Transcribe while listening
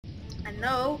I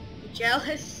know. You're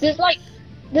jealous. There's like,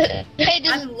 hey,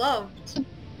 there's I'm loved.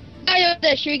 a guy over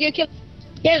there. Should we go kill?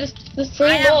 Yeah, there's 3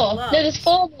 I am more. loved. No, there's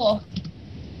 4 more.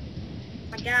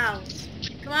 My gals.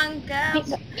 Come on,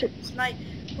 gals. It's my...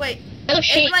 Wait. Oh,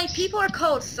 If my people are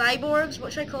called cyborgs,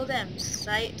 what should I call them?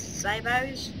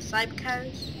 Cybos?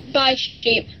 Cybcows? Bye,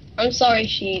 sheep. I'm sorry,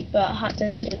 sheep, but I had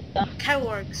to do that.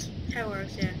 Coworgs.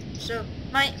 Coworgs, yeah. So,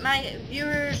 my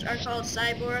viewers are called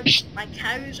cyborgs. My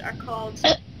cows are called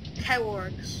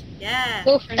coworgs. Yeah.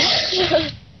 Go for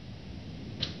it.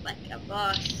 Like a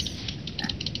boss.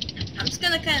 I'm just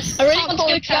gonna kind of... I really want to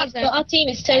go trap, but our team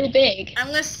is so big. I'm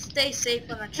gonna stay safe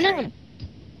on a tree. No.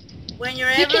 When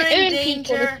you're You ever can in earn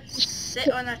people danger, sit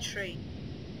on a tree.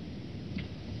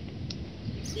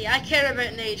 See, I care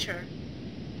about nature.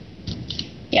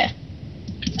 Yeah.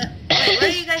 Wait, where are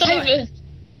you guys going?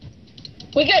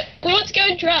 We want to go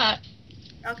and trap.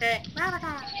 Okay.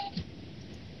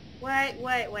 Wait,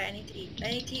 I need to eat.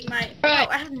 I need to eat my... Right.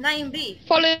 Oh, I have 9 beef.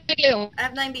 Follow you. I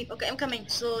have 9 beef. Okay, I'm coming.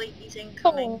 Slowly eating,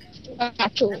 coming.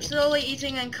 I'm slowly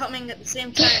eating and coming at the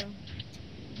same time.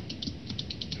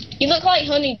 You look like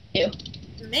Honeydew.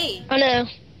 Me? I know.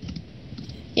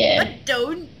 Yeah. I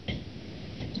don't.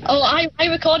 Oh, I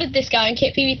recorded this guy in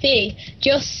Kit PvP.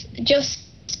 Just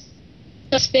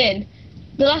a spin.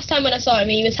 The last time when I saw him,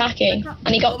 he was hacking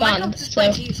and he got banned. So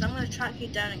I'm gonna track you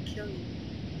down and kill you.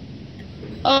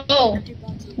 Oh,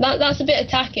 that's a bit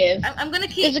attackive. I'm gonna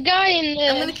keep. There's a guy in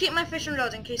there. I'm gonna keep my fishing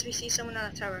rod in case we see someone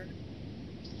on a tower.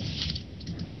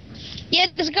 Yeah,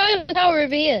 there's a guy on the tower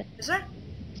over here. Is there?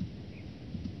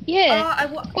 Yeah.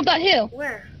 Oh, up that hill.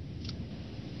 Where?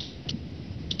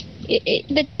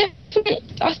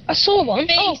 I saw one.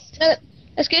 Feast. Oh,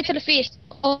 let's go to the feast.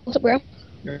 Oh, what's up, bro?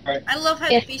 Right. I love how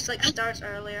the feast like starts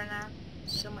earlier now.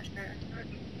 So much better.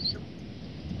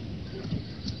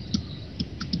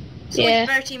 It's Yeah.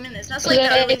 like 30 minutes. That's like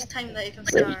the earliest time that you can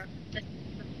start.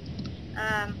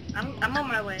 I'm on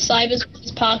my way. Cyber's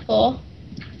parkour.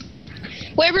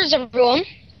 Where is everyone?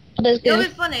 Oh, You know,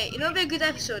 it'd be funny. You know, it'd be a good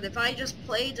episode if I just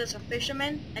played as a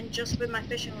fisherman and just with my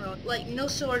fishing rod, like no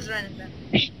swords or anything.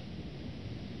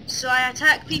 So I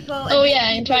attack people. And Oh hit yeah,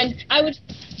 and people. try and I would.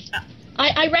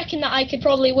 I reckon that I could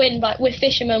probably win, but with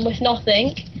fishermen with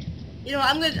nothing. You know,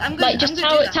 I'm good. Like just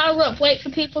tower up, wait for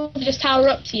people to just tower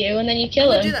up to you, and then you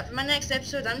kill I'm them. gonna do that for my next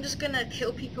episode. I'm just gonna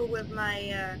kill people with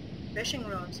my fishing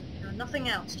rod. You know, nothing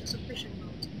else, just a fishing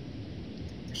rod.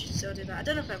 I should still do that. I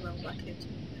don't know if I will, but I could.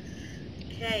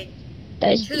 Okay.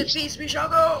 To the feast we shall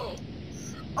go!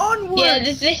 Onwards! Yeah,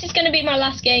 this is going to be my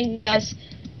last game, guys.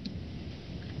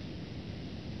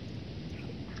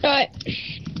 Right.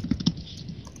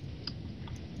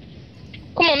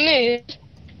 Come on, move.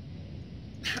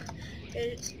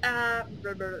 It's a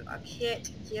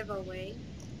kit giveaway.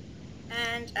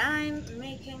 And I'm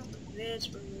making this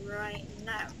right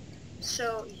now.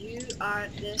 So you are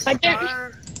the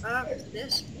star of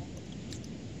this one.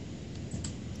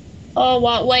 Oh,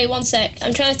 wow, wait 1 sec.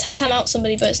 I'm trying to time out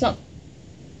somebody, but it's not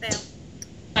Fail.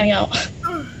 timing out.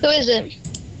 Who is it?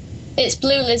 It's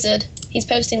Blue Lizard. He's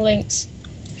posting links.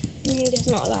 It's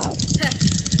not allowed.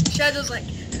 Shadow's like,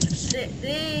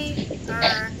 they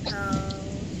are called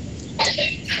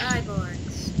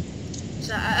cyborgs.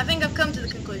 So I think I've come to the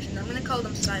conclusion. I'm gonna call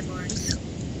them cyborgs.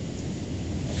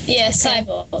 Yeah,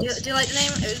 cyborgs. Do you like the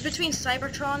name? It was between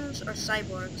Cybertrons or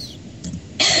cyborgs.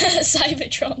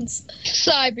 Cybertrons.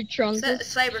 Cybertrons.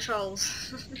 Cybertrolls.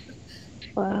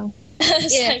 Wow.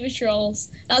 Cybertrolls.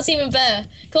 That's even better.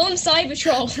 Call them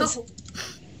Cybertrolls. No.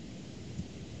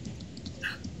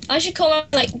 I should call them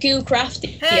like Goo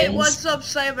Crafty. Hey, what's up,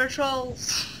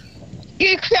 Cybertrolls?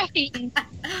 Goo Crafty.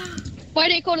 Why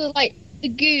do you call it like the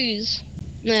goose?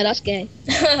 No, that's gay.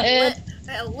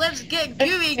 Let's get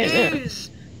gooey goose.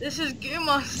 This is Goo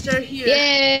Monster here.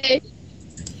 Yay.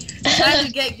 Time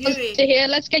to get gooey. Here,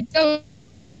 let's get going.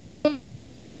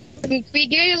 Be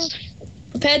goose.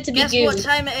 Prepared to be Guess goo. what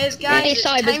time it is, guys? Hey, it's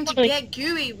time to get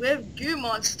gooey with Goo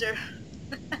Monster.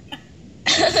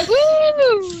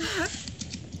 Woo!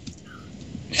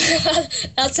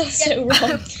 That sounds so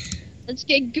wrong. Let's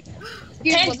get gooey.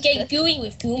 Let's get gooey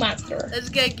with Goo Monster. Let's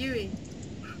get gooey.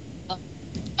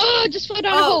 Oh, just fall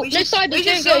down a hole. We should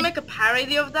still make a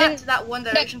parody of that to that One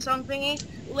Direction song thingy.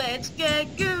 Let's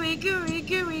get gooey, gooey,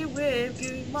 gooey with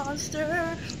Goo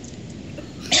Monster.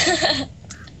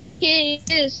 He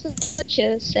is such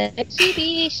a sexy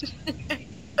beast.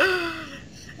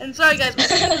 And sorry guys, my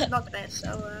singing is not the best,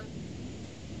 so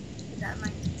keep that in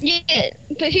mind. Yeah,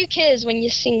 but who cares when you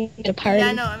sing a parody? Yeah,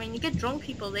 I know. I mean, you get drunk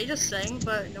people, they just sing,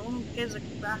 but no one gives a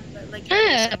crap about like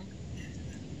Yeah.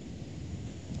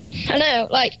 I know,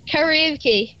 like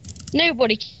karaoke.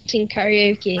 Nobody can sing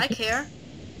karaoke. I care.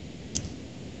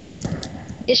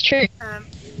 It's true.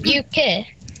 You care.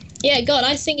 Yeah, God,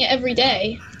 I sing it every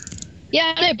day.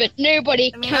 Yeah, I know, but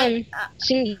nobody can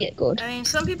sing it good. I mean,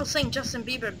 some people sing Justin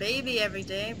Bieber "Baby" every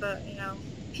day, but you know,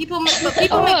 people make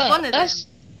fun of them.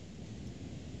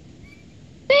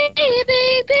 Baby,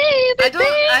 baby, I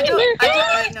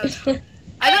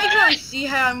don't even really see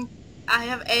how I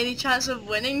have any chance of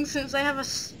winning since I have a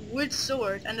wood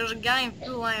sword and there's a guy in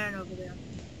full iron over there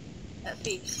at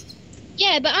feast.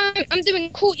 Yeah, but I'm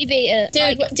doing cultivator.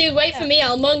 Dude, wait for me.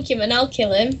 I'll monk him and I'll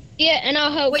kill him. Yeah, and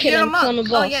I'll help Wait, kill you're him a monk? on the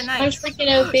boss. Oh yeah, nice. I'm freaking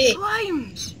OP.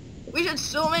 Slimes! We should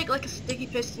still make like a sticky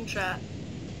piston trap.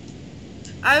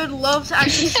 I would love to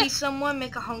actually see someone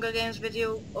make a Hunger Games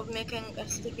video of making a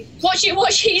sticky piston.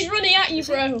 Watch it, he's running at you,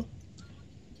 bro.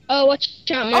 Oh, watch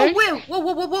out, man.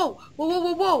 Oh,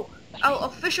 whoa. I'll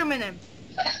fisherman him.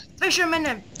 Fisherman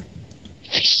him.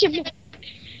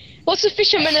 What's a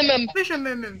fisherman minimum?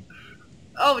 Fisherman him.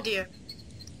 Oh dear.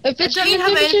 I don't even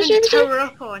have anything to tower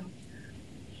up on.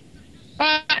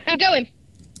 I'm going.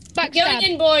 Back going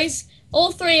in, boys.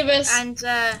 All three of us. And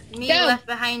me left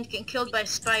behind getting killed by a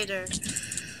spider.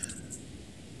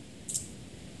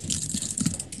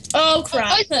 Oh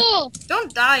crap.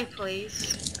 Don't die,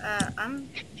 please. I'm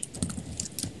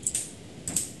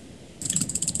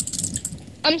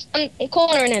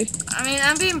cornering him. I mean,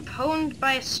 I'm being pwned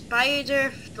by a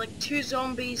spider, like 2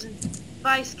 zombies and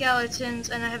 5 skeletons,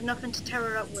 and I have nothing to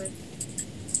tower up with.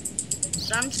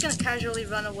 So I'm just gonna casually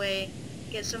run away,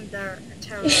 get some dirt, and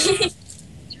tower up.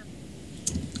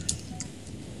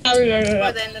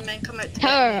 Or then the men come out to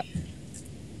tower.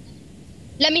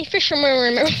 Let me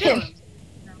fisherman him.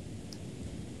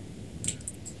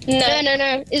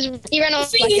 No. He ran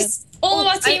off like a... All of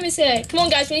our team is here. Come on,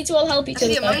 guys. We need to all help each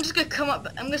other. I'm just gonna come up.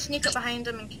 I'm gonna sneak up behind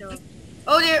him and kill him.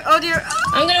 Oh dear.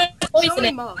 I'm gonna poison so many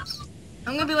it. mobs.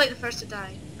 I'm gonna be like the first to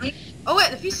die. Oh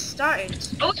wait, the feast started.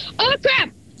 Oh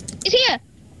crap! It's here.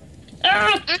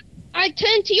 I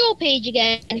turned to your page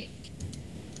again.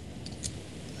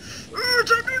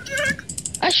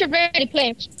 I should really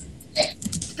play.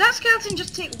 Did that skeleton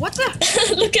just take? What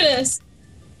the? Look at us.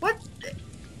 What?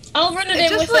 I'll run it in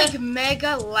just with like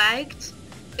mega lagged,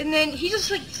 and then he just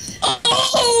like.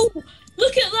 Oh!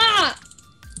 Look at that!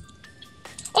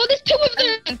 Oh, there's 2 of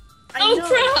them! Oh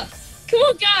crap! Come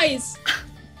on, guys!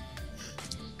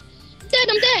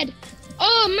 I'm dead!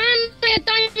 Oh man, I had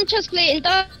diamond chest plate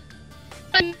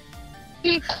and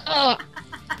oh.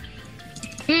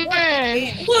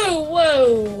 Man.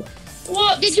 Whoa!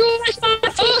 What? Did you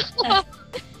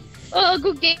Oh,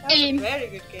 good game. That was a very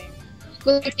good game.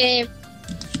 Good game.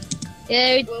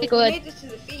 Yeah, we did good. We made it to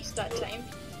the feast that time.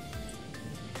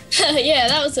 Yeah,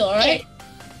 that was alright.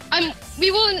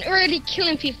 We weren't really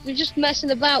killing people, we were just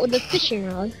messing about with the fishing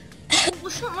rod. Well,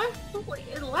 it's not my fault,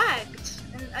 it lagged.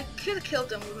 And I could have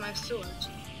killed him with my sword.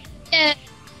 Yeah.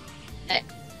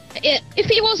 If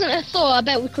he wasn't a Thor, I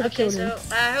bet we could have killed him.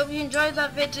 So, I hope you enjoyed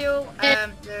that video.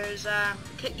 There's a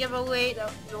kit giveaway,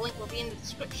 the link will be in the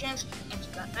description, so you can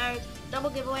enter that now. It's a double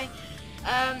giveaway.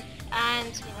 And,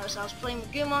 you know, so I was playing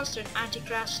with Goo Monster and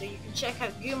Anticraft, so you can check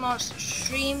out Goo Monster's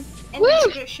stream in the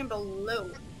description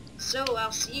below. So,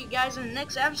 I'll see you guys in the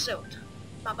next episode.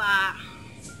 Bye-bye.